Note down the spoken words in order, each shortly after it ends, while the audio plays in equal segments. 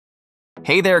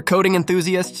Hey there, coding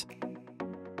enthusiasts!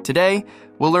 Today,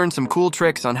 we'll learn some cool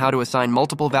tricks on how to assign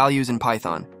multiple values in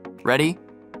Python. Ready?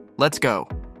 Let's go.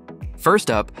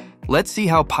 First up, let's see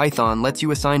how Python lets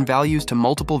you assign values to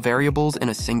multiple variables in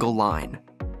a single line.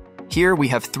 Here we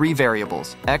have 3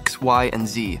 variables, x, y, and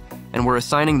z, and we're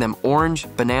assigning them orange,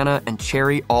 banana, and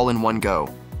cherry all in one go.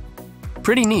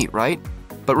 Pretty neat, right?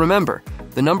 But remember,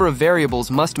 the number of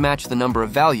variables must match the number of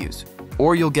values,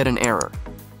 or you'll get an error.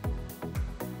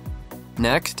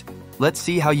 Next, let's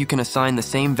see how you can assign the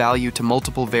same value to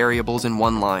multiple variables in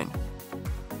one line.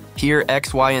 Here,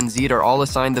 x, y, and z are all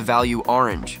assigned the value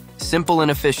orange. Simple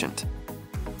and efficient.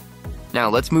 Now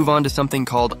let's move on to something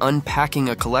called unpacking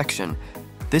a collection.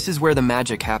 This is where the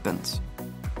magic happens.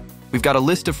 We've got a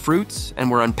list of fruits, and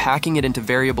we're unpacking it into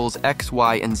variables x,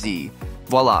 y, and z.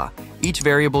 Voila, each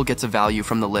variable gets a value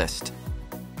from the list.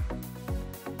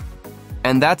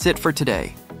 And that's it for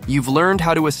today. You've learned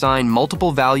how to assign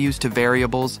multiple values to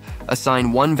variables,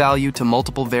 assign one value to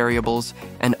multiple variables,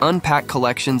 and unpack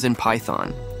collections in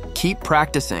Python. Keep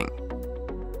practicing.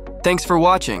 Thanks for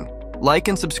watching. Like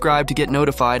and subscribe to get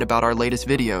notified about our latest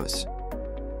videos.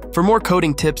 For more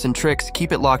coding tips and tricks,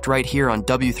 keep it locked right here on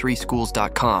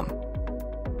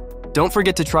w3schools.com. Don't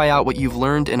forget to try out what you've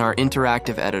learned in our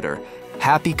interactive editor.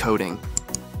 Happy coding!